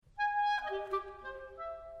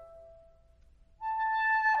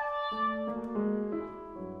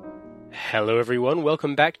Hello, everyone.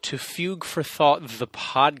 Welcome back to Fugue for Thought, the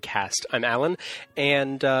podcast. I'm Alan,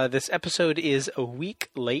 and this episode is a week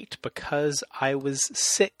late because I was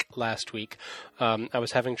sick last week. I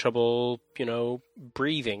was having trouble,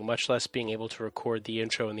 breathing, much less being able to record the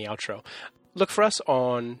intro and the outro. Look for us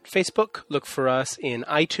on Facebook. Look for us in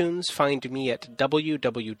iTunes. Find me at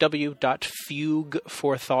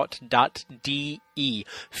www.fugueforthought.de.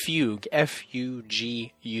 Fugue,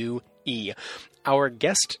 F-U-G-U-E. Our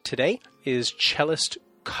guest today is cellist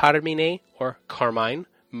Carmine, or Carmine,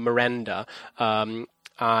 Miranda.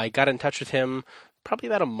 I got in touch with him probably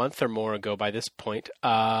about a month or more ago by this point,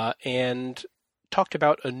 and talked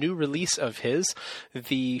about a new release of his,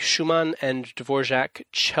 the Schumann and Dvorak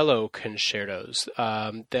cello concertos.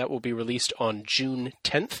 That will be released on June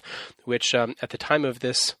 10th, which at the time of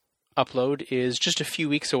this upload is just a few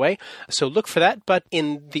weeks away. So look for that. But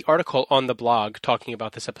in the article on the blog talking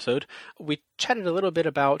about this episode, we chatted a little bit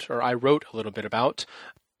about, or I wrote a little bit about,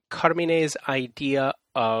 Carmine's idea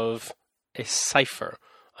of a cipher,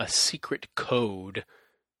 a secret code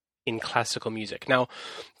in classical music. Now,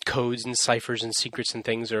 codes and ciphers and secrets and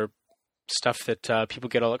things are stuff that people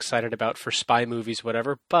get all excited about for spy movies,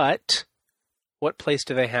 whatever, but what place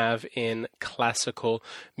do they have in classical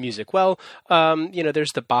music? Well,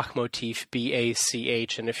 there's the Bach motif,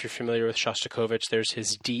 B-A-C-H, and if you're familiar with Shostakovich, there's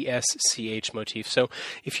his D-S-C-H motif. So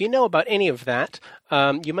if you know about any of that,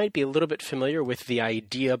 you might be a little bit familiar with the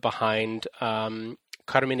idea behind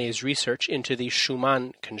Carmine's research into the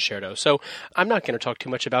Schumann concerto. So I'm not going to talk too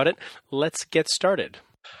much about it. Let's get started.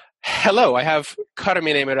 Hello, I have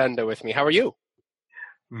Carmine Miranda with me. How are you?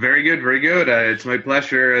 Very good, very good. It's my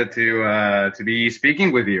pleasure to be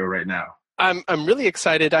speaking with you right now. I'm really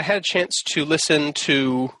excited. I had a chance to listen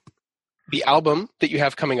to the album that you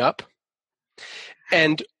have coming up,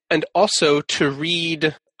 and also to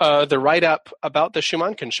read the write-up about the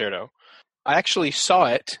Schumann concerto. I actually saw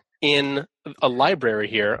it in a library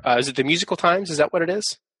here. Is it the Musical Times? Is that what it is?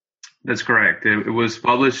 That's correct. It was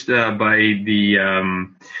published by the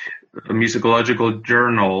musicological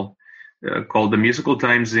journal called the Musical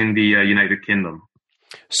Times in the United Kingdom.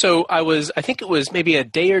 So I think it was maybe a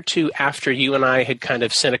day or two after you and I had kind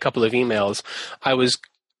of sent a couple of emails. I was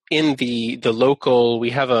in the local,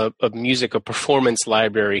 we have a performance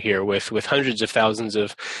library here with hundreds of thousands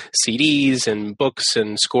of CDs and books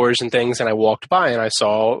and scores and things. And I walked by and I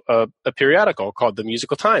saw a periodical called the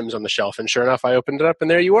Musical Times on the shelf. And sure enough, I opened it up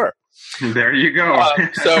and there you were. There you go.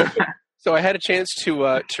 So I had a chance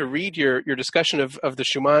to read your discussion of the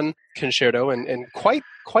Schumann concerto and quite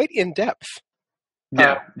in depth.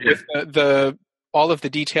 With all of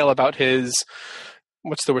the detail about his,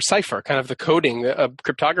 what's the word, cipher, kind of the coding,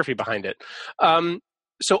 cryptography behind it.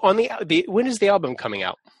 So on when is the album coming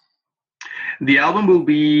out? The album will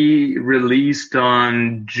be released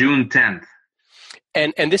on June 10th.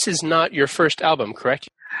 And this is not your first album, correct?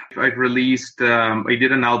 I've released, I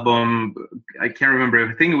did an album, I can't remember,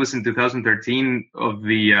 I think it was in 2013,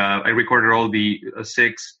 I recorded all the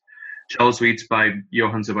 6 cello suites by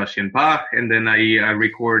Johann Sebastian Bach, and then I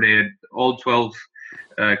recorded all 12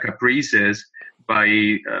 caprices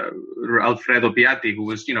by Alfredo Piatti, who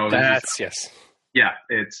was, yes. Yeah,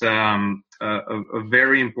 it's a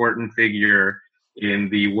very important figure in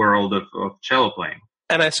the world of cello playing.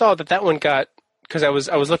 And I saw that one got, because I was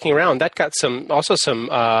looking around, that got some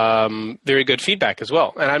very good feedback as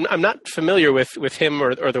well. And I'm not familiar with him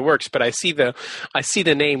or the works, but I see the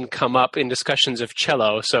name come up in discussions of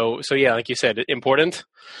cello. So yeah, like you said, important.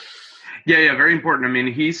 Yeah, very important. I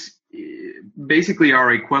mean, he's basically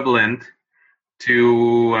our equivalent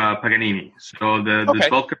to Paganini. So the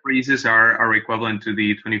 12 caprices are equivalent to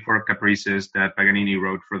the 24 caprices that Paganini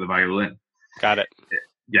wrote for the violin. Got it.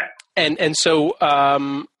 Yeah. And so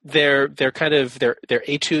they're kind of they're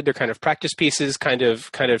etude, they're kind of practice pieces, kind of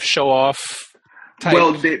show off type.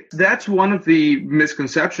 Well, that's one of the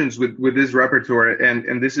misconceptions with this repertoire,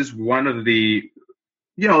 and this is one of the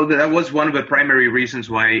that was one of the primary reasons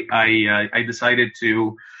why I decided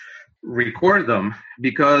to record them,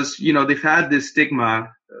 because they've had this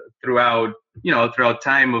stigma throughout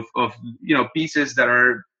time of pieces that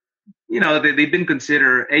are they've been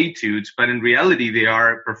considered etudes, but in reality they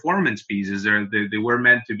are performance pieces. They were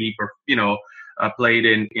meant to be played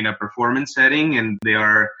in a performance setting, and they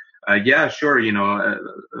are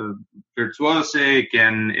virtuosic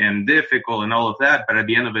and difficult and all of that, but at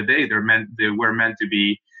the end of the day they were meant to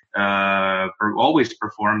be always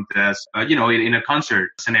performed as in a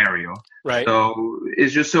concert scenario. Right. So it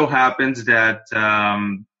just so happens that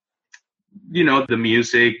the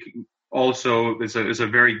music also is a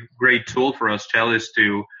very great tool for us cellists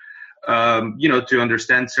to to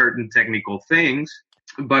understand certain technical things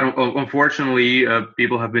but unfortunately,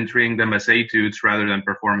 people have been treating them as etudes rather than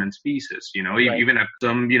performance pieces. Right. Even if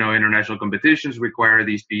some, international competitions require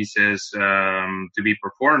these pieces to be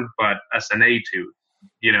performed, but as an etude,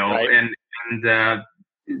 Right. and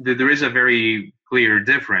there is a very clear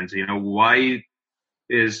difference. Why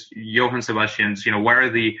is Johann Sebastian's, why are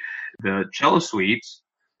the cello suites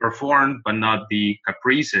performed but not the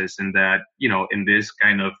caprices in that, in this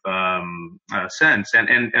kind of sense?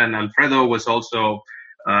 And Alfredo was also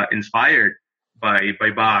inspired by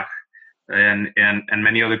Bach and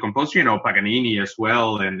many other composers, Paganini as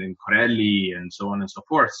well, and Corelli and so on and so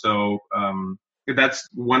forth. So that's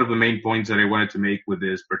one of the main points that I wanted to make with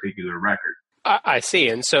this particular record. I see.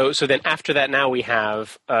 And so then after that, now we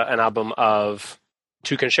have an album of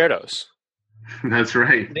two concertos. That's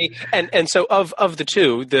right. And so of the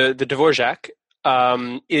two, the Dvorak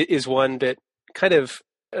is one that kind of,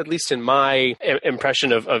 at least in my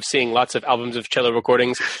impression of seeing lots of albums of cello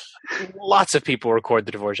recordings, lots of people record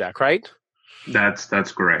the Dvorak, right?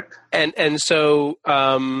 That's correct. And so,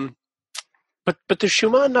 but the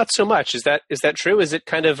Schumann, not so much. Is that true? Is it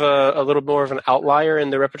kind of a little more of an outlier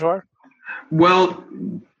in the repertoire? Well,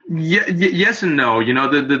 yes and no.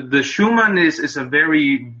 The Schumann is a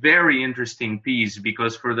very, very interesting piece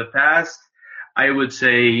because for the past, I would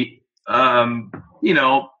say,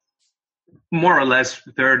 more or less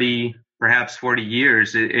 30, perhaps 40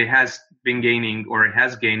 years, it has been gaining, or it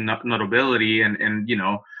has gained notability and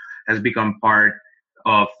has become part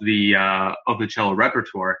of the cello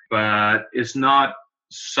repertoire, but it's not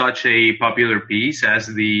such a popular piece as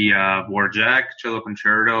the Dvorak cello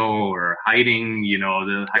concerto or Haydn,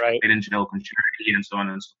 the Haydn cello concerti and so on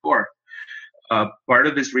and so forth. Part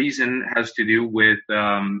of this reason has to do with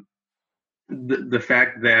the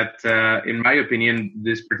fact that, in my opinion,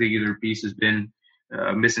 this particular piece has been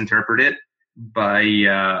misinterpreted by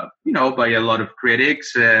by a lot of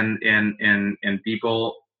critics and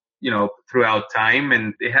people throughout time,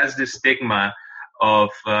 and it has this stigma of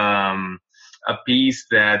a piece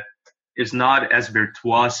that is not as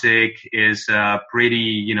virtuosic, is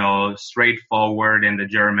pretty straightforward in the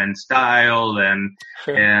German style, and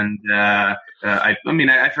I've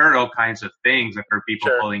heard all kinds of things. I've heard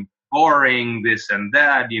people calling boring, this and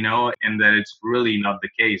that, and that it's really not the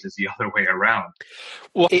case. It's the other way around.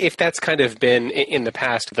 Well, if that's kind of been in the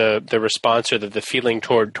past, the response or the feeling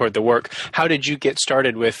toward the work, how did you get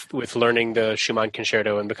started with learning the Schumann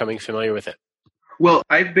concerto and becoming familiar with it? Well,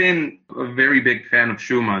 I've been a very big fan of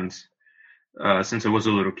Schumann's since I was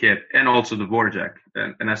a little kid, and also the Dvorak.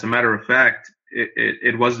 And as a matter of fact,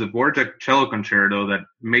 it was the Dvorak cello concerto that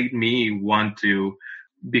made me want to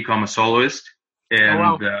become a soloist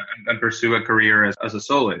and pursue a career as a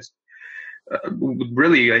soloist.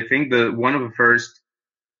 Really, I think one of the first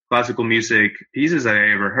classical music pieces that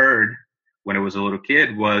I ever heard when I was a little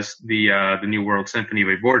kid was the New World Symphony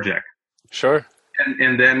by Dvorak. Sure.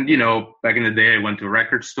 And then, back in the day, I went to a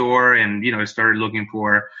record store and, I started looking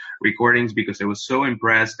for recordings because I was so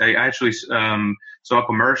impressed. I actually saw a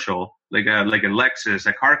commercial, like a Lexus,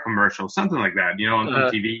 a car commercial, something like that, on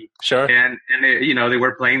TV. Sure. And they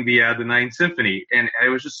were playing the Ninth Symphony, and I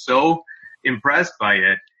was just so impressed by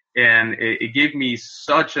it. And it gave me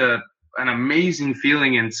such an amazing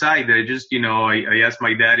feeling inside that I just, I asked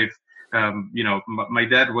my dad if, my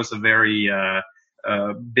dad was a very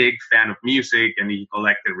big fan of music, and he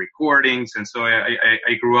collected recordings. And so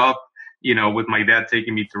I grew up, with my dad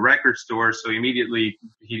taking me to record stores. So immediately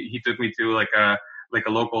he took me to like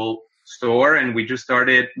a local store, and we just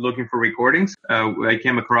started looking for recordings. I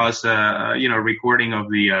came across a recording of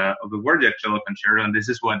the Dvorak cello concerto, and this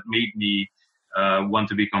is what made me want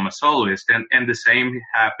to become a soloist. And the same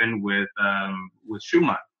happened with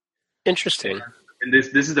Schumann. Interesting. And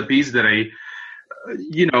this is the piece that I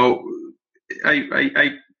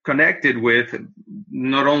connected with,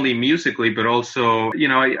 not only musically, but also,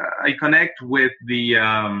 I connect with the,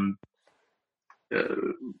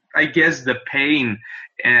 I guess, the pain,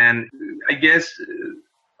 and I guess,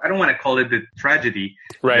 I don't want to call it the tragedy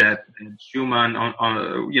that Schumann,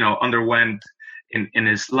 underwent in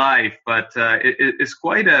his life, but it's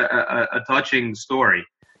quite a touching story,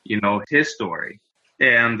 his story.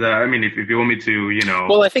 And if you want me to,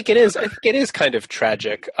 Well, I think it is. I think it is kind of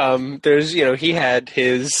tragic. There's, he had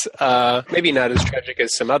his, maybe not as tragic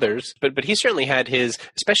as some others, but he certainly had his,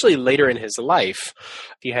 especially later in his life,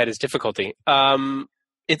 he had his difficulty.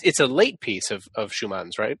 It's a late piece of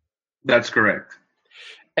Schumann's, right? That's correct.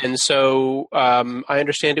 And so I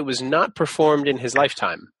understand it was not performed in his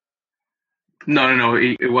lifetime. No.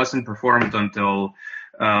 It wasn't performed until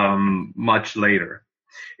much later.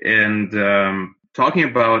 And talking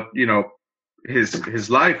about, his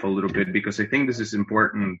life a little bit, because I think this is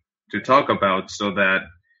important to talk about, so that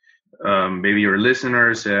maybe your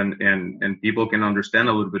listeners and people can understand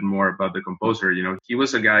a little bit more about the composer. You know, he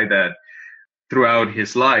was a guy that throughout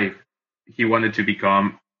his life he wanted to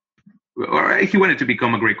become,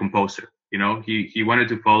 a great composer. You know, he wanted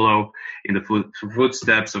to follow in the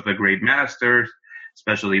footsteps of a great master,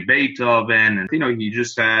 especially Beethoven, and you know, he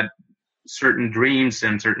just had certain dreams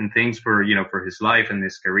and certain things for his life and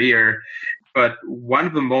his career. But one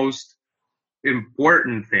of the most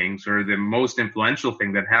important things, or the most influential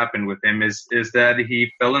thing that happened with him, is that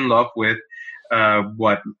he fell in love with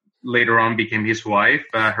what later on became his wife.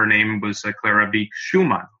 Her name was Clara Wieck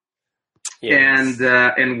Schumann. Yes.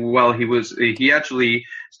 And while he actually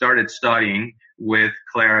started studying with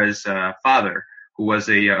Clara's father, who was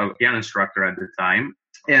a piano instructor at the time.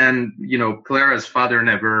 And, you know, Clara's father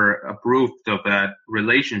never approved of that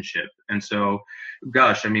relationship. And so,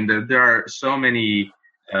 gosh, I mean, there are so many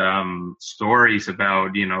stories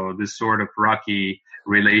about, you know, this sort of rocky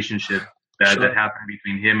relationship that happened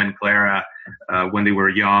between him and Clara when they were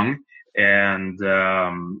young. And,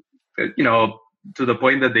 you know, to the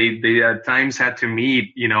point that they at times had to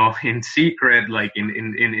meet, you know, in secret, like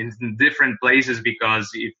in different places,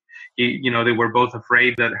 because they were both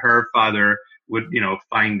afraid that her father would, you know,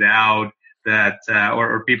 find out that,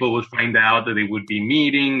 or people would find out that they would be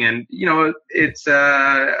meeting. And, you know, it's,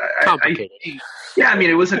 complicated. I mean,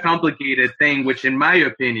 it was a complicated thing, which in my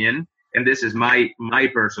opinion, and this is my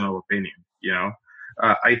personal opinion, you know,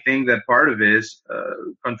 I think that part of it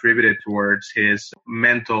contributed towards his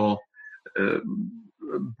mental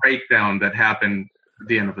breakdown that happened at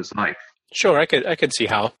the end of his life. Sure, I could see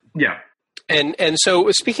how. Yeah. And so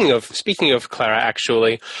speaking of Clara,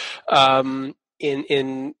 actually,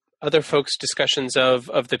 in other folks' discussions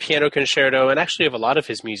of the piano concerto, and actually of a lot of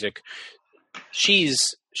his music, she's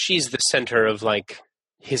the center of like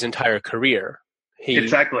his entire career.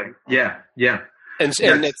 Exactly. Yeah. And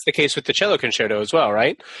it's the case with the cello concerto as well,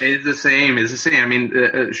 right? It's the same. I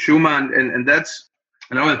mean, Schumann, and that's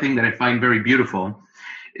another thing that I find very beautiful,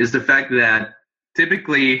 is the fact that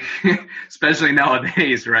typically, especially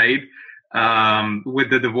nowadays, right, with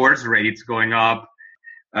the divorce rates going up,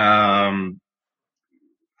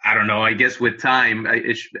 I don't know, I guess with time,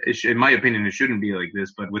 in my opinion, it shouldn't be like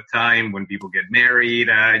this, but with time, when people get married,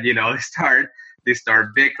 you know, they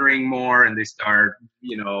start bickering more, and they start,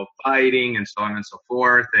 you know, fighting, and so on and so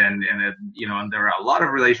forth. And there are a lot of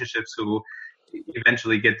relationships who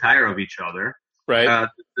eventually get tired of each other. Right.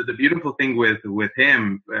 The beautiful thing with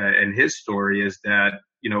him and his story is that,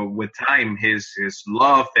 you know, with time, his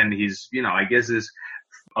love and his, you know, I guess his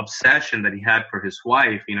obsession that he had for his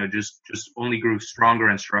wife, you know, just only grew stronger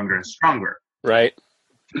and stronger and stronger. Right.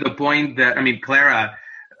 To the point that, I mean, Clara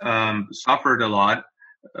suffered a lot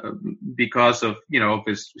because of, you know, of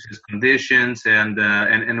his conditions, and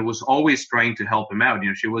was always trying to help him out.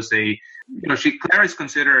 You know, Clara is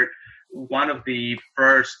considered one of the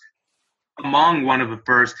first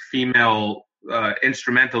female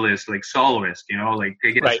instrumentalists, like soloists, you know, like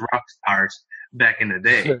they get as rock stars back in the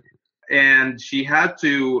day. And she had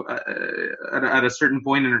to, at a certain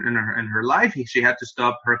point in her life, she had to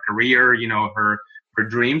stop her career, you know, her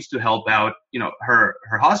dreams, to help out, you know, her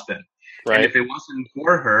husband. Right. And if it wasn't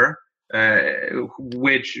for her,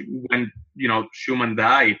 which when, you know, Schumann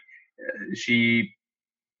died, she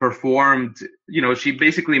performed, you know, she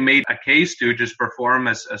basically made a case to just perform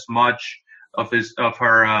as much of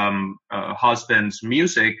her husband's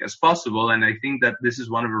music as possible. And I think that this is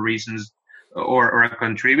one of the reasons, or a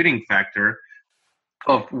contributing factor,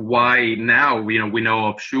 of why now, you know, we know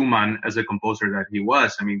of Schumann as a composer that he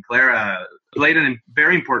was. I mean, Clara played a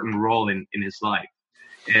very important role in his life.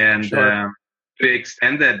 And to the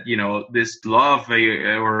extent that, you know, this love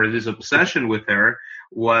or this obsession with her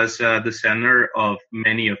was the center of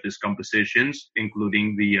many of his compositions,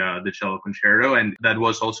 including the cello concerto. And that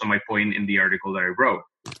was also my point in the article that I wrote.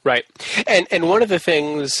 Right. And one of the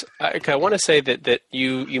things I want to say that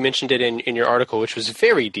you mentioned it in your article, which was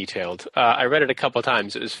very detailed. I read it a couple of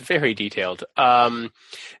times. It was very detailed.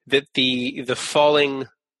 That the falling,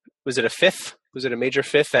 was it a fifth? Was it a major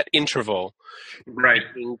fifth? That interval, right?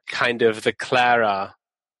 Kind of the Clara,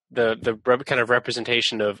 the kind of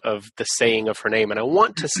representation of the saying of her name. And I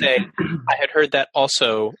want to say I had heard that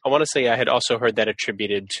also. I want to say I had also heard that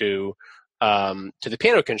attributed to the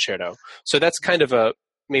piano concerto. So that's kind of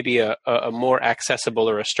maybe a more accessible,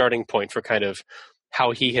 or a starting point for kind of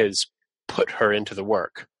how he has put her into the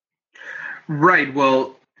work. Right.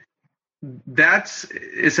 Well, that's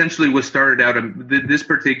essentially what started out. This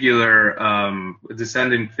particular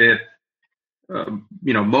descending fifth,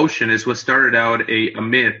 motion is what started out a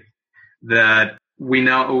myth that we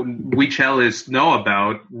cellists know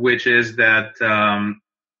about, which is that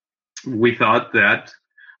we thought that,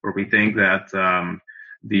 or we think that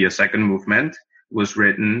the second movement was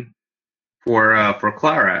written for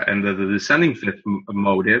Clara, and the descending fifth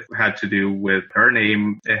motive had to do with her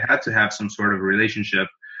name. It had to have some sort of relationship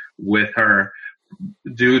with her,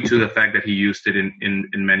 due to the fact that he used it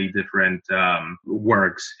in many different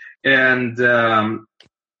works. And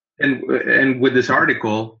with this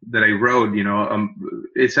article that I wrote,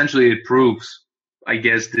 essentially it proves, I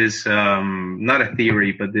guess, this not a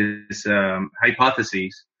theory, but this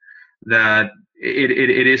hypothesis that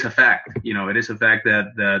it is a fact. It is a fact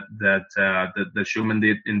that Schumann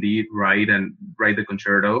did indeed write the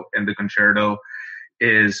concerto, and the concerto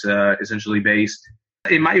is essentially based,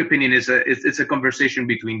 in my opinion, it's a conversation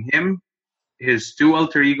between him, his two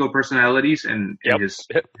alter ego personalities, and his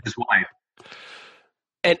wife.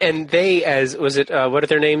 And they, as was it? What are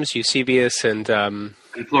their names? Eusebius and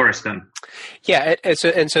Florestan. Yeah,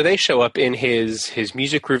 and so they show up in his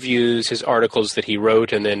music reviews, his articles that he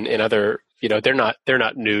wrote, and then in other. They're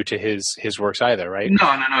not new to his works either, right?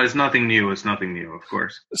 No. It's nothing new. It's nothing new, of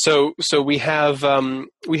course. So we have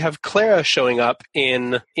Clara showing up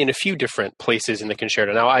in a few different places in the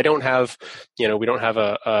concerto. Now I don't have, we don't have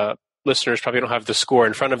a listeners probably don't have the score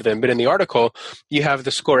in front of them, but in the article you have the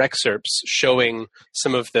score excerpts showing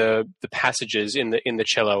some of the passages in the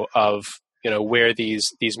cello of where these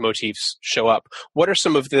motifs show up. What are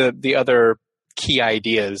some of the other key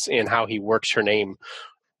ideas in how he works her name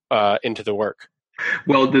into the work?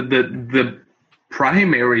 Well, the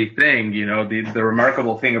primary thing, the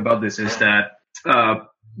remarkable thing about this is that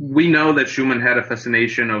we know that Schumann had a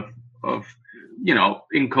fascination of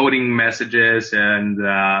encoding messages, and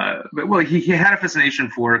he had a fascination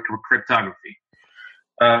for cryptography.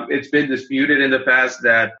 It's been disputed in the past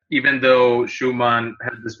that even though Schumann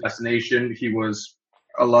had this fascination,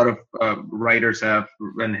 a lot of writers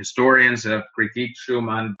and historians have critiqued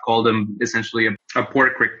Schumann, called him essentially a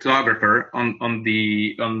poor cryptographer on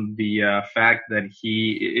the fact that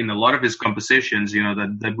he, in a lot of his compositions,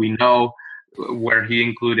 that we know where he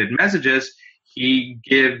included messages, he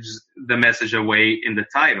gives the message away in the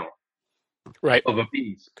title, right, of a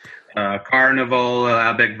piece. Carnival,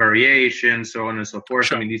 Avec Variation, so on and so forth.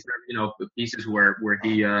 Sure. I mean, these are pieces where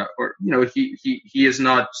he he is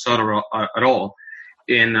not subtle at all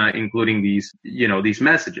in including these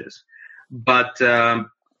messages. But the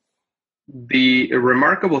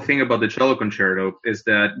remarkable thing about the cello concerto is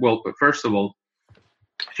that, well, first of all,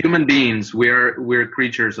 human beings, we're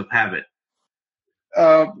creatures of habit.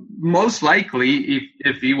 Most likely,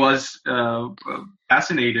 if he was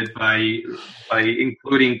fascinated by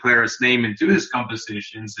including Clara's name into his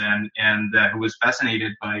compositions, and who was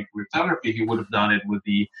fascinated by cryptography, he would have done it with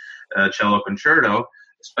the cello concerto,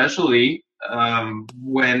 especially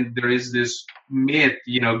when there is this myth,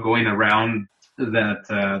 going around that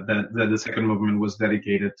the second movement was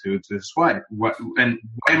dedicated to his wife. And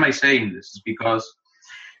why am I saying this? Is because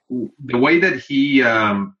the way that he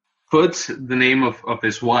puts the name of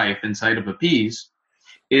his wife inside of a piece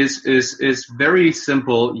is very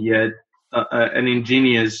simple, yet an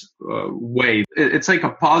ingenious way. It's like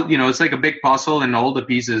it's like a big puzzle, and all the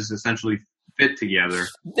pieces essentially fit together.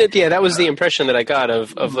 Yeah, that was the impression that I got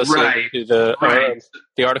of listening to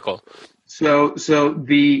the article. So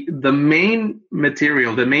the main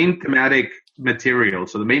material, the main thematic material,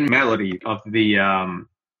 so the main melody of the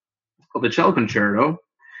cello concerto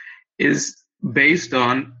is based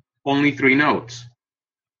on only 3 notes: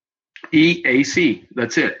 E, A, C.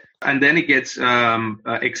 That's it. And then it gets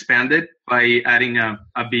expanded by adding a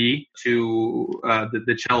B to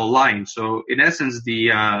the cello line. So in essence,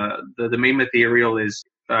 the main material is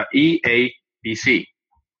E, A, B, C.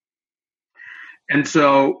 And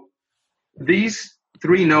so these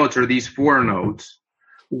 3 notes, or these 4 notes,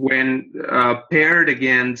 when paired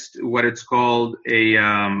against what it's called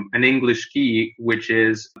an English key, which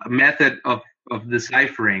is a method of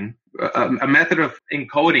deciphering, a method of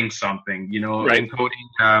encoding something, right.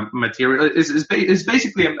 Encoding material is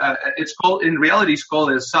basically it's called, in reality, it's called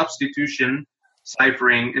a substitution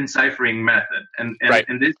ciphering method, and right.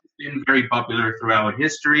 And this has been very popular throughout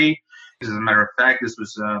history. As a matter of fact, this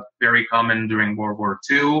was very common during World War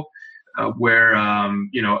II. Where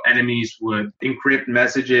enemies would encrypt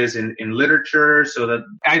messages in literature, so that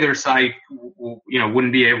either side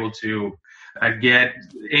wouldn't be able to get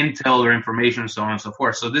intel or information, so on and so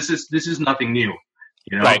forth. So this is nothing new,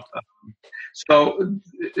 Right. So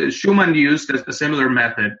Schumann used a similar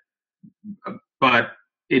method, but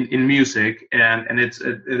in music, and it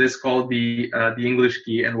is called the English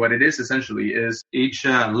key. And what it is essentially is each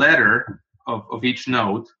letter of each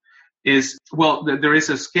note is, well, there is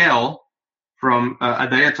a scale from a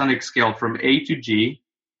diatonic scale from A to G,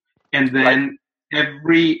 and then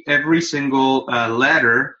every single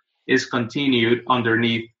letter is continued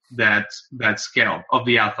underneath that scale of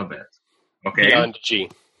the alphabet. Okay. Beyond G.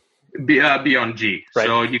 Beyond G. Right.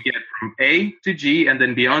 So you get from A to G, and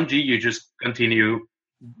then beyond G, you just continue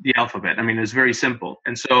the alphabet. I mean, it's very simple.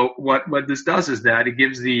 And so what this does is that it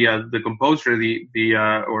gives the composer,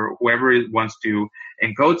 or whoever wants to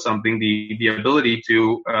encode something, the ability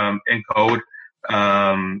to encode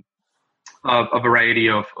a variety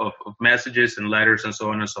of messages and letters and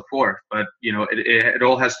so on and so forth. But, it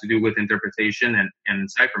all has to do with interpretation and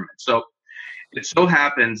encipherment. So it so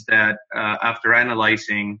happens that after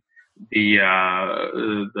analyzing the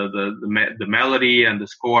melody and the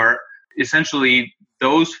score, essentially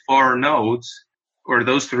those 4 notes, or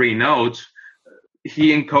those 3 notes,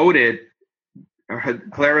 he encoded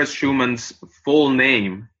Clara Schumann's full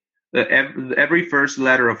name, every first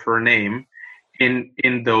letter of her name, in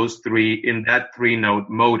that 3-note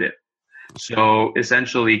motive. So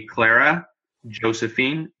essentially Clara,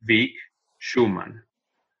 Josephine, Wieck, Schumann.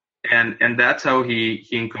 And that's how he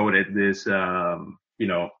encoded this,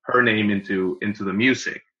 her name into the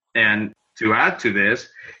music. And to add to this,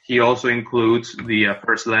 he also includes the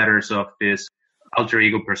first letters of his alter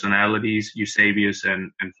ego personalities, Eusebius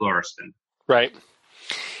and Florestan. Right.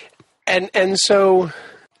 And so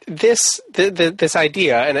this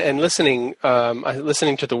idea and listening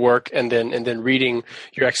to the work and then reading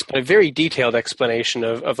your very detailed explanation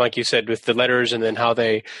of, like you said, with the letters and then how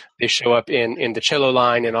they show up in the cello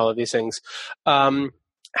line and all of these things,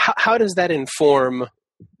 how does that inform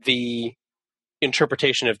the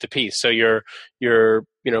interpretation of the piece? So you're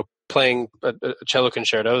playing a cello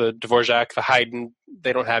concerto, the Dvorak, the Haydn,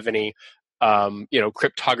 they don't have any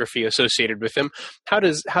cryptography associated with them. How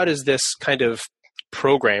does this kind of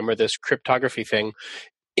program or this cryptography thing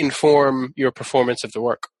inform your performance of the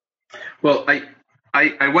work? Well,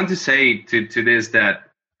 I want to say to this that,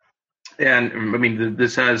 and I mean,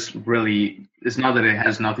 this has really, it's not that it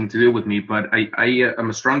has nothing to do with me, but I am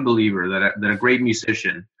a strong believer that a great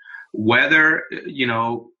musician, whether,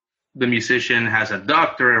 the musician has a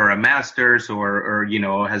doctorate or a master's or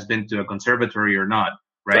has been to a conservatory or not,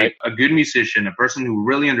 right? A good musician, a person who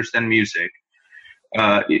really understands music,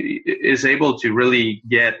 is able to really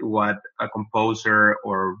get what a composer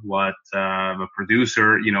or what a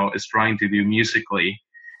producer, is trying to do musically,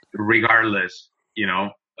 regardless.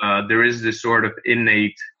 There is this sort of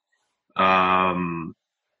innate,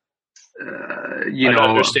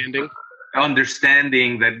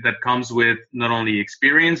 understanding that comes with not only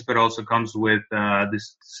experience but also comes with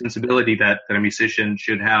this sensibility that a musician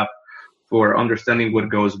should have for understanding what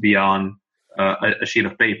goes beyond a sheet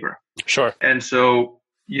of paper. Sure. And so,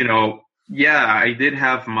 I did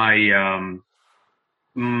have my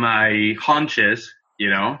my hunches,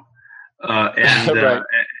 and right.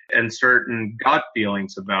 And certain gut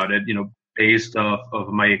feelings about it, based off of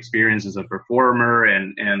my experience as a performer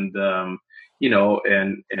and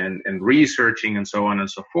researching and so on and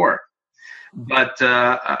so forth. But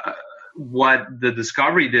what the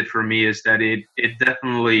discovery did for me is that it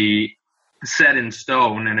definitely set in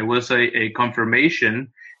stone, and it was a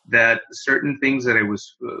confirmation that certain things that I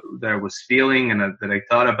was feeling and that I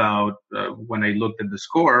thought about when I looked at the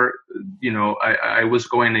score, I was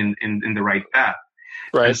going in the right path.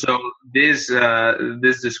 Right. And so this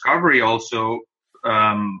discovery also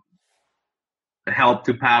helped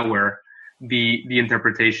to power the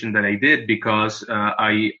interpretation that I did, because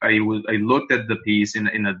I looked at the piece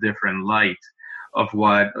in a different light of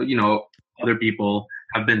what other people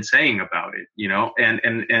have been saying about it,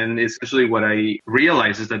 and especially what I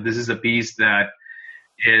realized is that this is a piece that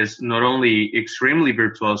is not only extremely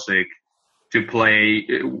virtuosic to play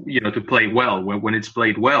well. When it's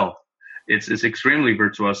played well, it's extremely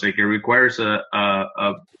virtuosic. It requires a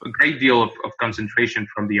great deal of concentration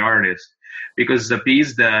from the artist, because it's a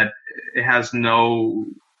piece that it has no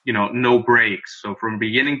breaks. So from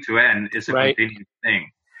beginning to end, it's a right. continuous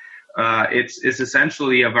thing. It's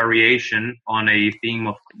essentially a variation on a theme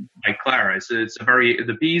by Clara.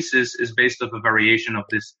 The piece is based off a variation of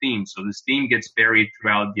this theme. So this theme gets varied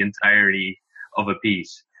throughout the entirety of a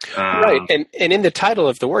piece. Right, and in the title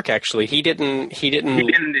of the work, actually, he didn't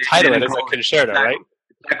title it as a concerto, right?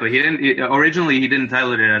 Exactly. Originally he didn't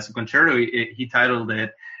title it as a concerto. He titled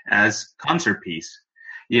it as concert piece.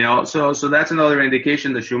 So that's another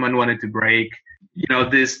indication that Schumann wanted to break,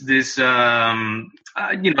 this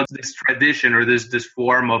tradition or this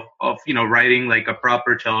form of writing like a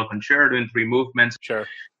proper cello concerto in 3 movements. Sure.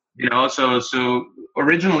 So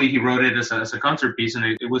originally he wrote it as a concert piece, and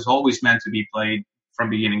it was always meant to be played from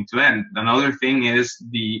beginning to end. Another thing is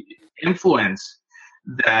the influence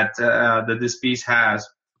that this piece has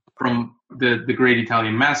from the great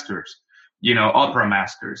Italian masters, opera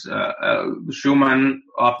masters. Schumann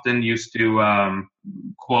often used to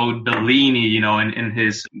quote Bellini, in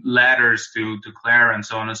his letters to Clara and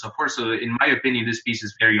so on and so forth. So in my opinion, this piece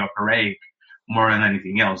is very operatic more than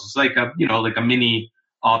anything else. It's like a mini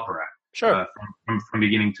opera. Sure. From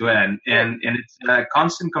beginning to end, and it's a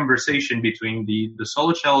constant conversation between the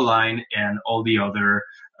solo cello line and all the other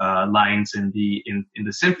lines in the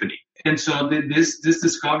symphony. And so this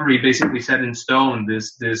discovery basically set in stone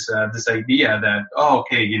this idea that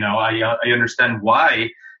I understand why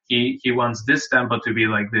he wants this tempo to be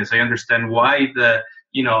like this. I understand why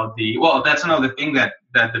that's another thing that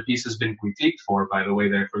the piece has been critiqued for, by the way,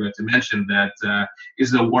 that I forgot to mention, that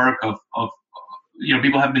is the work of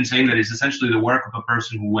people have been saying that it's essentially the work of a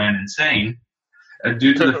person who went insane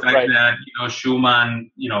due to the fact that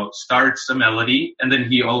Schumann starts a melody and then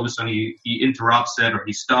he all of a sudden he interrupts it or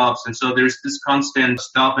he stops, and so there's this constant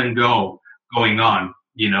stop and go going on,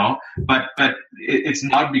 but it's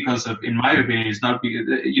not because of, in my opinion, it's not because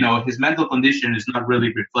his mental condition is not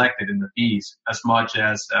really reflected in the piece as much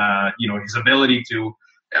as his ability to.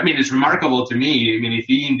 I mean, it's remarkable to me. I mean, if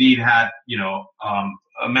he indeed had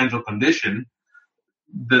a mental condition,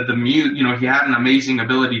 he had an amazing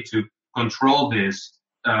ability to control this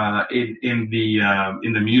in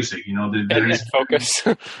the music. There is focus.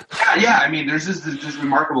 yeah. I mean, there's this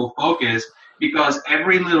remarkable focus because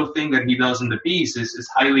every little thing that he does in the piece is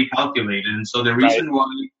highly calculated, and so the reason why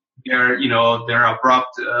there are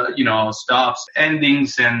abrupt stops,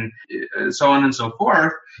 endings, and so on and so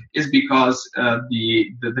forth is because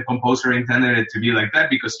the composer intended it to be like that,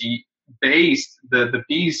 because he based the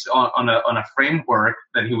piece on a framework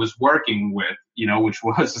that he was working with, which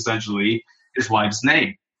was essentially his wife's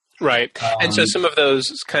name. Right. And so some of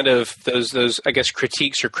those those I guess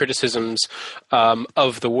critiques or criticisms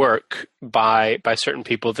of the work by certain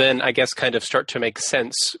people then I guess kind of start to make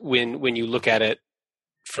sense when you look at it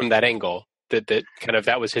from that angle, that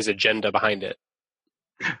that was his agenda behind it.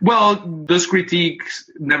 Well, those critiques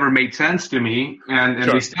never made sense to me, and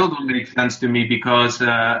Sure. they still don't make sense to me because,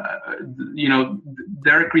 there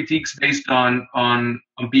are critiques based on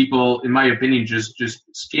people, in my opinion, just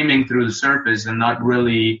skimming through the surface and not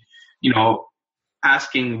really,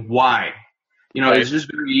 asking why. Right. It's just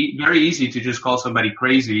very, very easy to just call somebody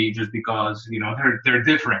crazy just because, they're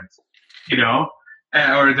different,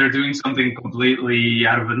 or they're doing something completely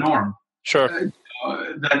out of the norm. Sure.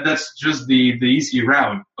 That's just the easy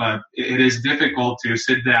route, but it is difficult to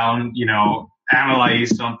sit down,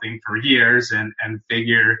 analyze something for years and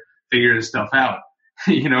figure the stuff out.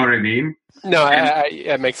 You know what I mean? No,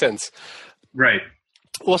 that makes sense. Right.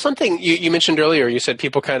 Well, something you mentioned earlier, you said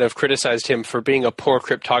people kind of criticized him for being a poor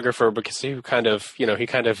cryptographer because he kind of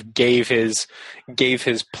gave his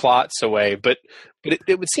plots away. But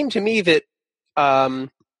it would seem to me that,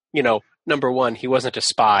 number one, he wasn't a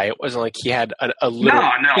spy. It wasn't like he had a little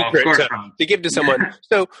secret to give to someone.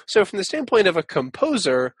 So from the standpoint of a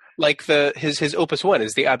composer, like his Opus 1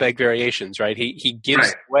 is the Abegg Variations, right? He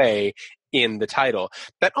gives away in the title.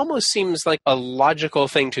 That almost seems like a logical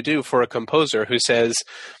thing to do for a composer who says,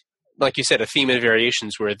 like you said, a theme and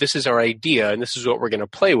variations where this is our idea and this is what we're going to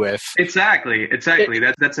play with. Exactly.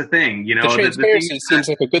 That's a thing. The transparency seems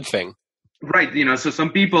like a good thing. Right. So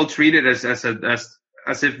some people treat it as if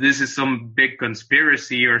this is some big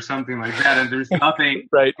conspiracy or something like that, and there's nothing.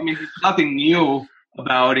 Right. I mean, there's nothing new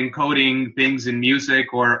about encoding things in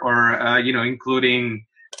music or including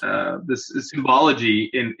this symbology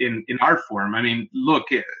in art form. I mean, look,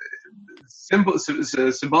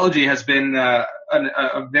 symbology has been a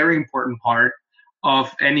very important part of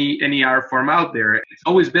any art form out there. It's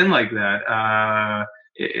always been like that.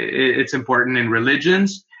 It's important in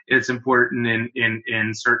religions. It's important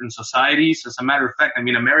in certain societies. As a matter of fact, I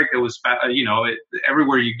mean, America was,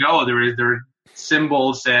 everywhere you go, there are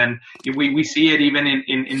symbols, and we see it even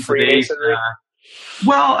in today's.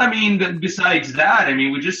 Well, I mean, besides that, I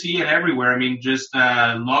mean, we just see it everywhere. I mean, just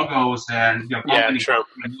logos and company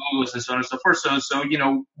logos and so on and so forth. So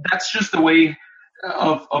that's just the way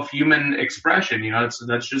of human expression.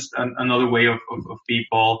 That's just another way of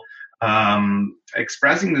people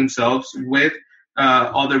expressing themselves with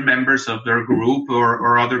other members of their group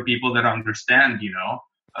or other people that understand.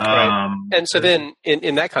 Right. And so then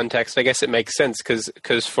in that context, I guess it makes sense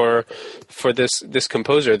because for this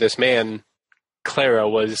composer, this man, Clara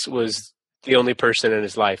was the only person in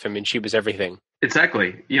his life. I mean, she was everything.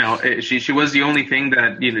 Exactly. She was the only thing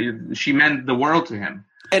that she meant the world to him.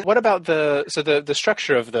 And what about the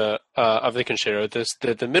structure of the concerto?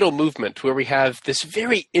 The middle movement where we have this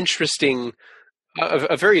very interesting,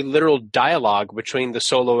 a very literal dialogue between the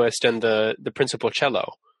soloist and the principal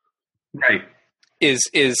cello. Right. Is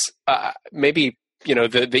maybe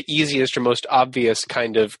the easiest or most obvious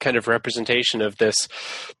kind of representation of this,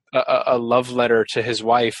 a love letter to his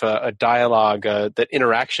wife, a dialogue, that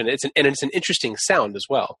interaction. It's an interesting sound as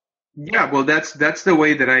well. Yeah, well, that's the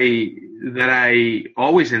way that I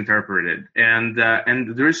always interpret it, and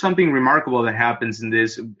there is something remarkable that happens in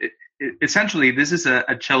this. Essentially, this is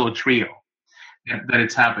a cello trio that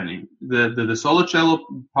it's happening. The solo cello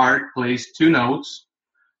part plays two notes,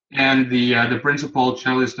 and the principal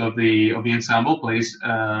cellist of the ensemble plays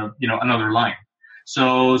another line.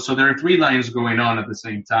 So there are three lines going on at the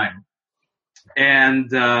same time, and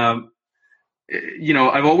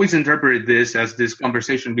I've always interpreted this as this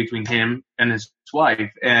conversation between him and his wife.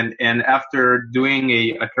 And after doing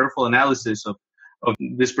a careful analysis of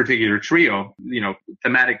this particular trio,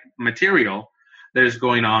 thematic material that is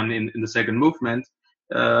going on in the second movement,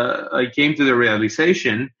 I came to the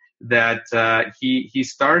realization that he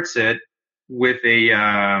starts it with a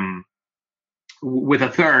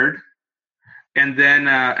third, and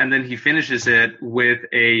then he finishes it with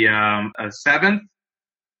a seventh,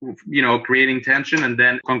 creating tension, and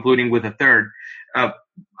then concluding with a third.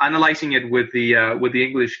 Analyzing it with the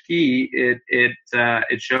English key,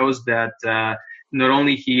 it shows that not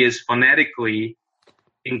only he is phonetically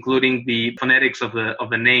including the phonetics of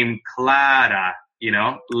the name Clara,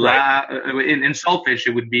 Right. in solfege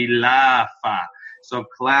it would be la fa, so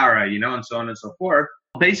Clara, and so on and so forth.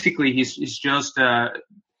 Basically, he's just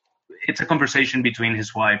it's a conversation between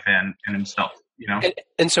his wife and himself.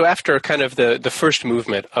 And so after kind of the first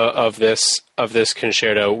movement of this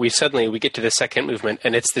concerto, we get to the second movement,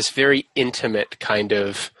 and it's this very intimate kind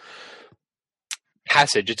of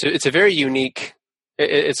passage. It's a very unique.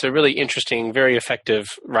 It's a really interesting, very effective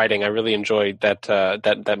writing. I really enjoyed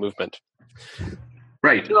that movement.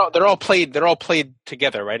 Right. They're all played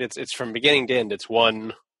together, right? It's from beginning to end. It's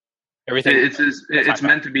one. Everything. It's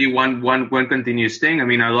meant to be one continuous thing. I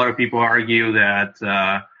mean, a lot of people argue that.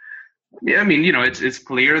 It's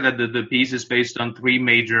clear that the piece is based on three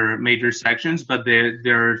major sections, but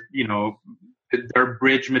there are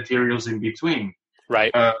bridge materials in between.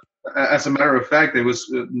 Right. As a matter of fact, it was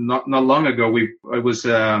not long ago. I was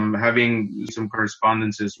having some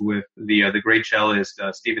correspondences with the great cellist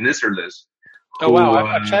Stephen Isserlis. Oh wow,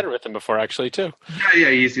 I've chatted with him before actually too. Yeah,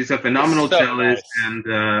 he's a phenomenal cellist, nice. And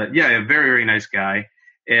a very, very nice guy.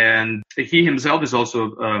 And he himself is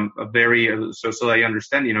also a very so I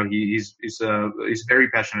understand. He's very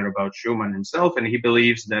passionate about Schumann himself, and he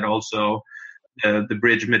believes that also the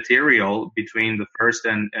bridge material between the first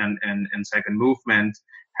and second movement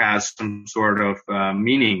has some sort of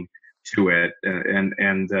meaning to it, and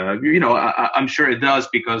I'm sure it does,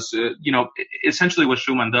 because essentially what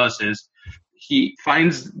Schumann does is he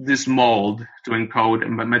finds this mold to encode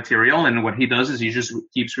material, and what he does is he just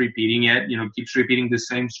keeps repeating it, keeps repeating the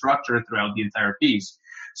same structure throughout the entire piece.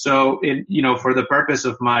 So, for the purpose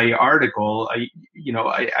of my article, I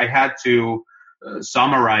had to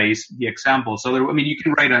summarize the examples. So, you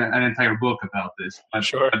can write an entire book about this. But,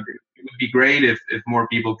 Sure. But it would be great if more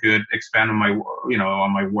people could expand on my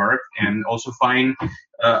work, and also find.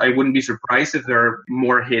 I wouldn't be surprised if there are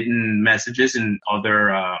more hidden messages in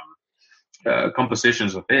other.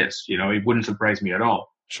 Compositions of this, it wouldn't surprise me at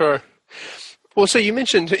all. Sure. Well, so you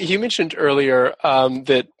mentioned earlier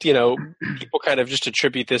that people kind of just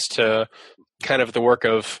attribute this to kind of the work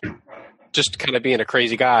of just kind of being a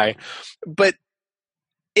crazy guy, but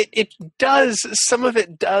it does, some of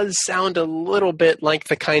it does sound a little bit like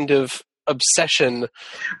the kind of obsession.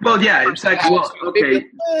 Well, yeah, it's like, well, okay, a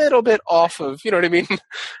little bit off of, you know what I mean?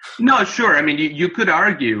 No, sure. I mean, you could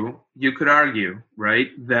argue, right,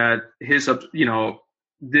 that his,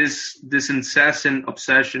 this incessant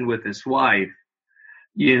obsession with his wife,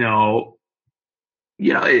 it's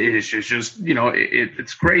just,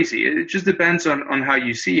 it's crazy. It just depends on how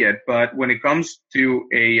you see it. But when it comes to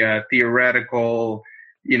a theoretical,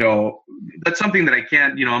 that's something that I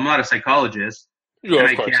can't, I'm not a psychologist. Yeah, and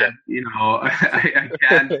I can't, I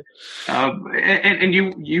can't,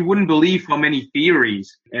 and you wouldn't believe how many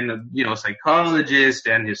theories and, psychologists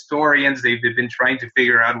and historians, they've been trying to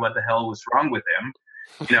figure out what the hell was wrong with him,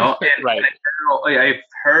 and, right. And I've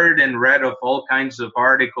heard and read of all kinds of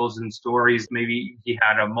articles and stories. Maybe he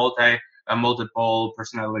had a multiple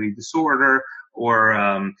personality disorder,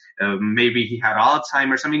 or maybe he had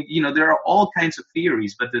Alzheimer's. I mean, there are all kinds of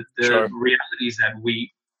theories, but the Sure. reality is that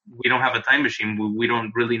we don't have a time machine. We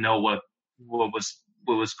don't really know what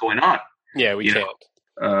was going on. Yeah, we can't.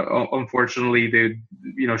 Unfortunately,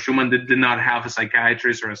 Schumann did not have a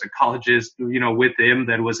psychiatrist or a psychologist, with him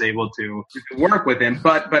that was able to work with him.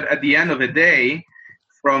 But at the end of the day,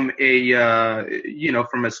 from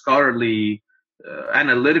a scholarly,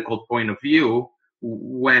 analytical point of view,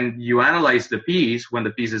 when you analyze the piece, when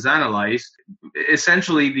the piece is analyzed,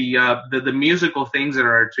 essentially the musical things that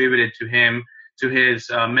are attributed to him, to his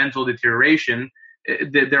mental deterioration,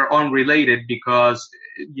 they're unrelated, because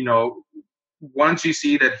once you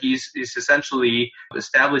see that he's essentially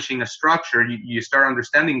establishing a structure, you start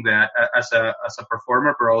understanding that as a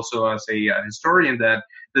performer, but also as a historian, that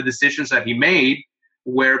the decisions that he made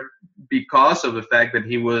were because of the fact that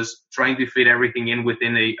he was trying to fit everything in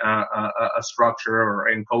within a structure or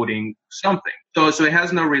encoding something. So it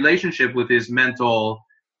has no relationship with his mental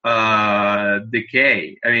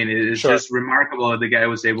decay. I mean, it's just remarkable that the guy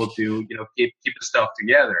was able to keep the stuff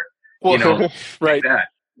together. Well, right. Like that.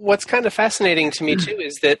 What's kind of fascinating to me too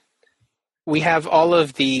is that we have all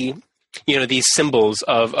of the these symbols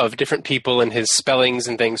of different people and his spellings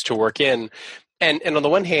and things to work in. And on the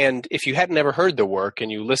one hand, if you hadn't ever heard the work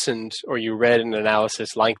and you listened or you read an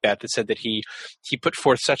analysis like that said that he put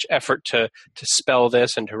forth such effort to spell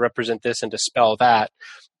this and to represent this and to spell that,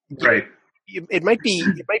 right? It might be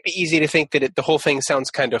easy to think that the whole thing sounds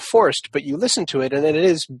kind of forced, but you listen to it and it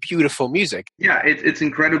is beautiful music. Yeah, it's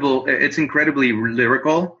incredible. It's incredibly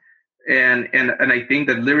lyrical, and I think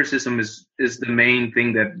that lyricism is the main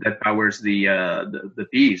thing that powers the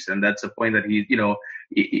piece, and that's a point that he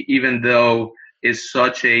even though is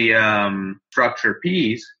such a structured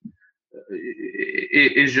piece,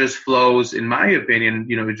 it just flows, in my opinion,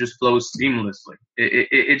 it just flows seamlessly.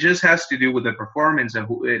 It just has to do with the performance and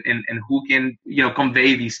who can,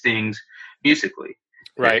 convey these things musically.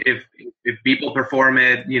 Right. If people perform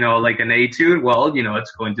it, like an etude, well,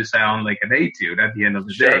 it's going to sound like an etude at the end of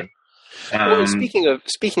the day. Well,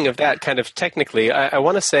 speaking of that, kind of technically, I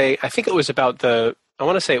want to say, it was about the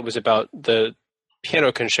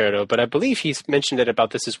piano concerto, but I believe he's mentioned it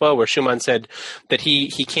about this as well, where Schumann said that he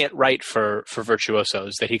can't write for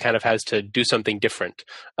virtuosos, that he kind of has to do something different.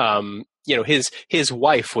 His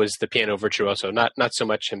wife was the piano virtuoso, not so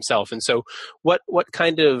much himself. And so what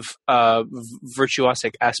kind of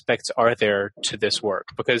virtuosic aspects are there to this work?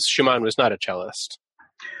 Because Schumann was not a cellist.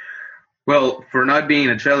 Well, for not being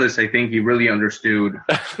a cellist, I think he really understood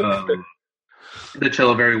the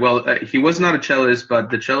cello very well. He was not a cellist, but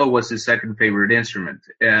the cello was his second favorite instrument.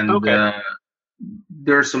 And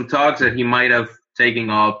there are some talks that he might have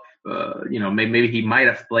taken up, maybe he might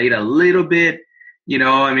have played a little bit. There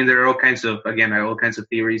are all kinds of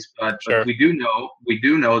theories, but we do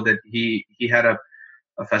know that he had a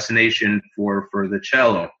fascination for the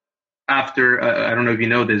cello. After, I don't know if you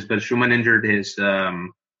know this, but Schumann injured his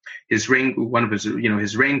ring, one of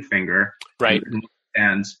his ring finger. Right.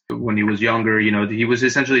 And when he was younger, he was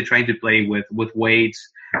essentially trying to play with weights,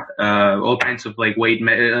 all kinds of like weight.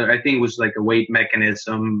 I think it was like a weight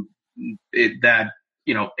mechanism that,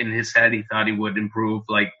 in his head, he thought he would improve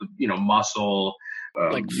like, muscle.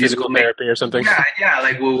 Like physical therapy or something. Yeah.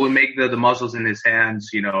 Like we'll make the muscles in his hands,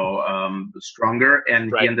 stronger.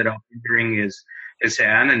 And He ended up injuring his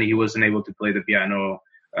hand, and he wasn't able to play the piano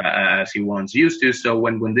as he once used to. So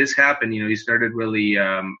when this happened, he started really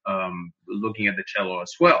looking at the cello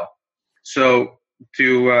as well. So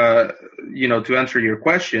to answer your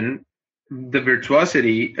question, the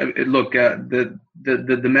virtuosity, look,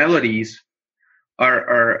 the melodies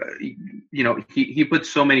are he put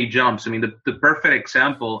so many jumps. I mean, the perfect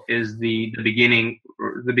example is the beginning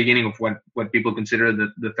of what people consider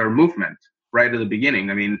the third movement, right at the beginning.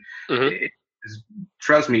 I mean,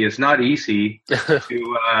 trust me, it's not easy to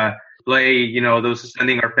play, those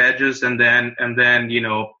ascending arpeggios and then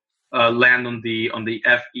land on the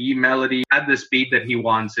FE melody at the speed that he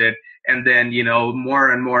wants it, and then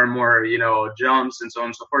more and more and more jumps and so on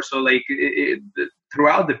and so forth. So like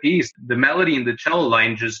throughout the piece, the melody in the cello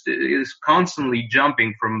line just is constantly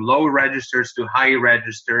jumping from low registers to high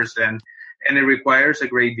registers, and it requires a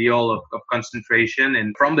great deal of concentration,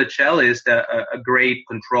 and from the cellist, a great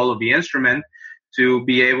control of the instrument to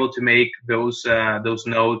be able to make those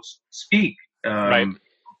notes speak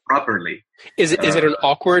properly. Is it an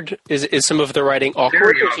awkward? Is some of the writing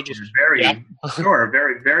awkward?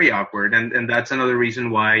 Very, very awkward, and that's another reason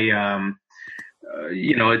why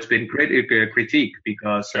it's been critiqued,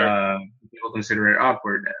 because people consider it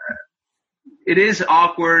awkward. It is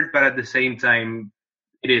awkward, but at the same time,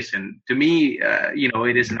 it isn't. To me,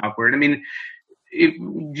 it isn't awkward. I mean,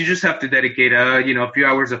 you just have to dedicate a few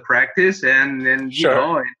hours of practice, and and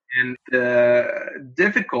the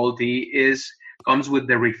difficulty comes with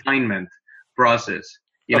the refinement process.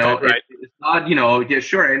 know, right. it's not, yeah,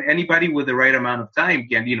 sure. And anybody with the right amount of time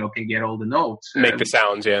can get all the notes. Make the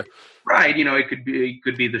sounds, yeah. Right. It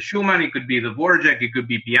could be the Schumann, it could be the Dvorak, it could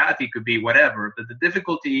be Piatti, it could be whatever. But the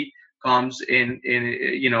difficulty comes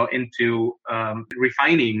into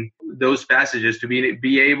refining those passages to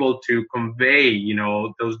be able to convey,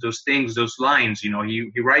 those things, those lines.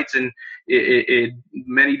 He writes in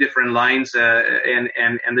many different lines, and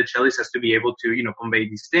the cellist has to be able to, convey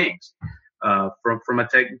these things from a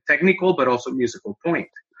technical but also musical point.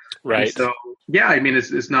 Right. And so, yeah, I mean,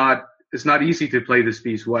 it's not easy to play this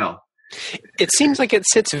piece well. It seems like it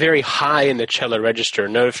sits very high in the cello register.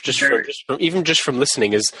 No, just from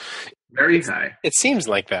listening is very high. It seems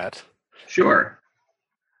like that. Sure.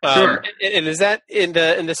 Sure. And is that in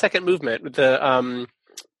the second movement with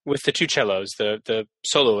the two cellos, the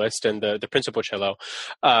soloist and the principal cello,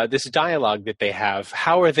 this dialogue that they have?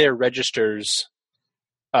 How are their registers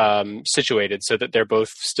situated so that they're both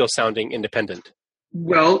still sounding independent?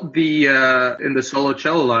 Well, in the solo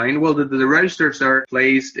cello line, the registers are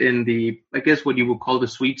placed in I guess what you would call the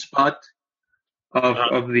sweet spot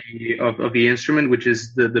of the instrument, which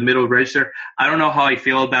is the middle register. I don't know how I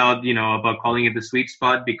feel about calling it the sweet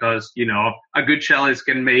spot, because a good cellist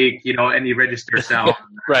can make any register sound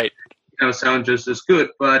right, sound just as good.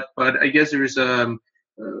 But I guess there is a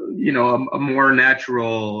more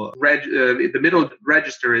natural the middle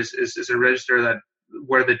register is a register that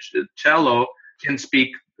where the cello can speak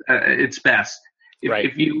its best.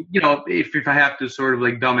 If you if I have to sort of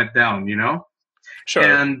like dumb it down, Sure.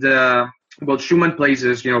 And Schumann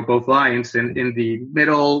places both lines in the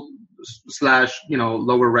middle /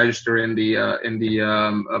 lower register in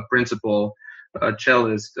the principal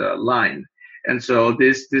cellist line, and so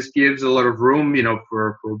this gives a lot of room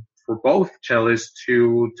for both cellists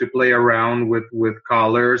to play around with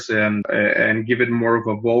colors and give it more of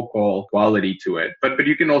a vocal quality to it. But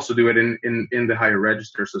you can also do it in the higher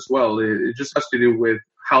registers as well. It just has to do with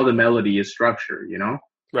how the melody is structured,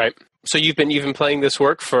 Right. So you've been playing this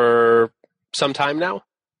work for some time now?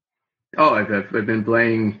 Oh, I've been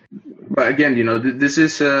playing. But again,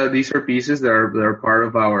 these are pieces that are part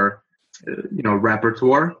of our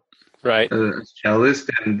repertoire, right? As cellist,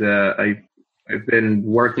 and I've been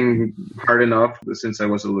working hard enough since I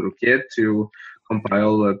was a little kid to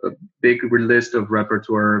compile a big list of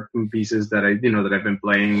repertoire pieces that I've been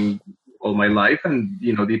playing all my life, and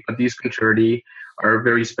these concerti are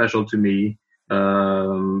very special to me.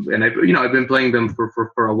 And I've been playing them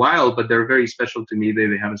for a while, but they're very special to me.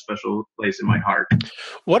 They have a special place in my heart.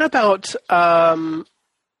 What about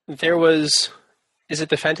is it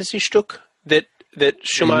the Fantasy Stück that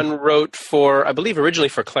Schumann wrote for, I believe, originally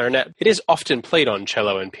for clarinet? It is often played on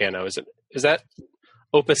cello and piano. Is that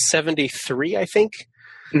Opus 73, I think?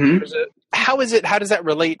 Mm-hmm. How does that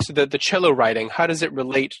relate to the cello writing? How does it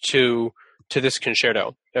relate to this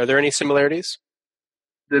concerto? Are there any similarities?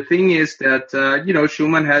 The thing is that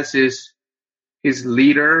Schumann has his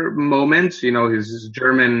leader moments, his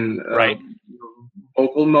German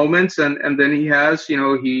vocal moments, and then he has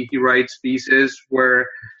he writes pieces where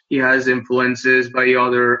he has influences by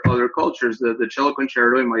other cultures. The cello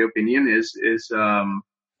concerto, in my opinion, is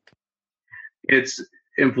it's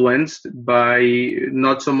influenced by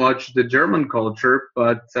not so much the German culture,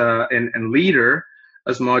 but and leader,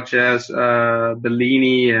 as much as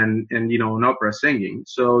Bellini and an opera singing.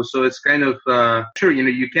 So it's kind of sure,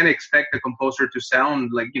 you can't expect a composer to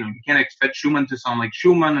sound like you can't expect Schumann to sound like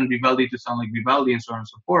Schumann and Vivaldi to sound like Vivaldi and so on and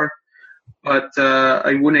so forth. But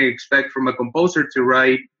I wouldn't expect from a composer to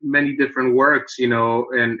write many different works, and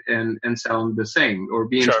sound the same or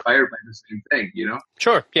be inspired by the same thing,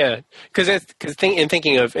 Sure, yeah. Because thinking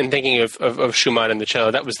of Schumann and the cello,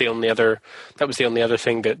 that was the only other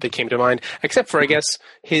thing that came to mind. Except for, I guess,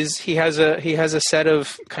 he has a set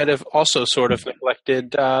of kind of also sort of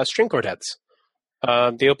neglected string quartets.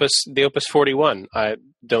 The Opus 41 I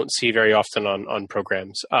don't see very often on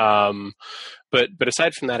programs. But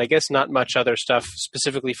aside from that, I guess not much other stuff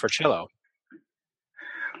specifically for cello.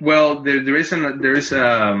 Well, there is an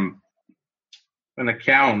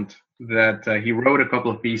account that he wrote a couple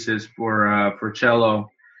of pieces for cello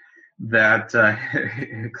that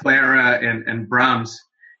Clara and Brahms,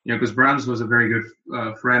 because Brahms was a very good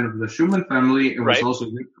friend of the Schumann family and was also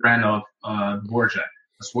a good friend of Dvorak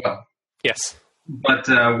as well. Yes. But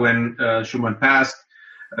when Schumann passed,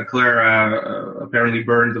 Clara apparently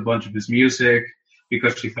burned a bunch of his music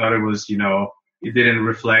because she thought it was, it didn't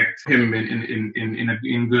reflect him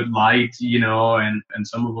in good light, and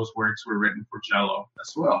some of those works were written for cello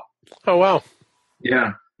as well. Oh, wow.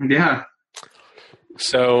 Yeah.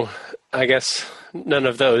 So I guess none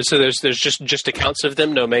of those. So there's just accounts of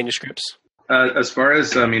them, no manuscripts. as far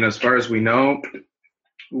as we know,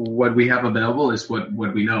 what we have available is what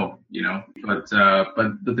we know, but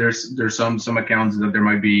there's some accounts that there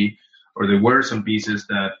might be, or there were some pieces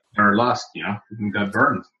that are lost, and got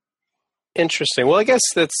burned. Interesting. Well, I guess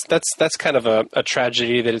that's kind of a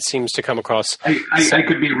tragedy that it seems to come across. I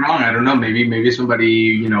could be wrong. I don't know. Maybe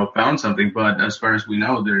somebody found something, but as far as we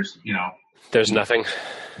know, there's nothing.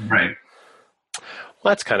 Right.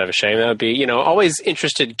 Well, that's kind of a shame. That would be always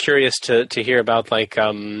curious to hear about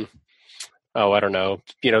I don't know,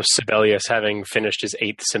 Sibelius having finished his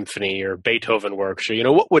Eighth Symphony or Beethoven works,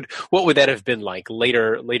 or what would that have been like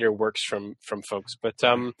later works from folks. But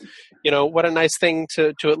what a nice thing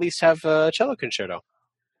to at least have a cello concerto.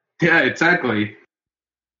 Yeah, exactly.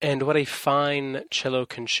 And what a fine cello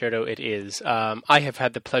concerto it is. I have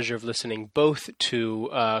had the pleasure of listening both to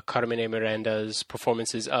Carmine Miranda's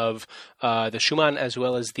performances of the Schumann as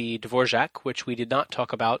well as the Dvorak, which we did not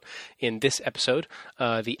talk about in this episode.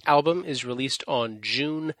 The album is released on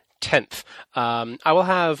June 10th. I will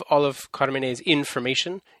have all of Carmine's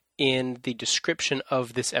information in the description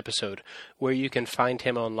of this episode, where you can find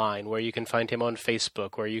him online, where you can find him on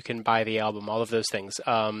Facebook, where you can buy the album, all of those things.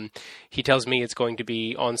 He tells me it's going to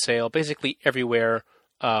be on sale basically everywhere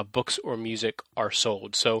books or music are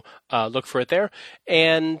sold. So look for it there.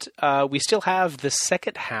 And we still have the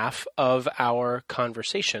second half of our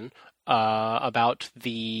conversation about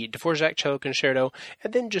the Dvorak cello concerto,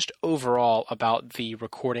 and then just overall about the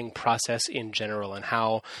recording process in general and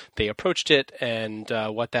how they approached it and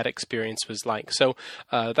what that experience was like. So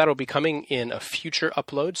that'll be coming in a future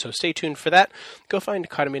upload, so stay tuned for that. Go find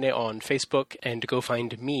Carmine on Facebook and go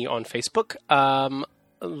find me on Facebook.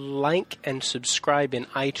 Like and subscribe in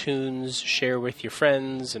iTunes, share with your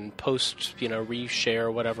friends, and post,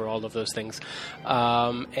 reshare, whatever, all of those things.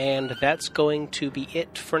 And that's going to be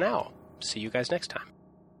it for now. See you guys next time.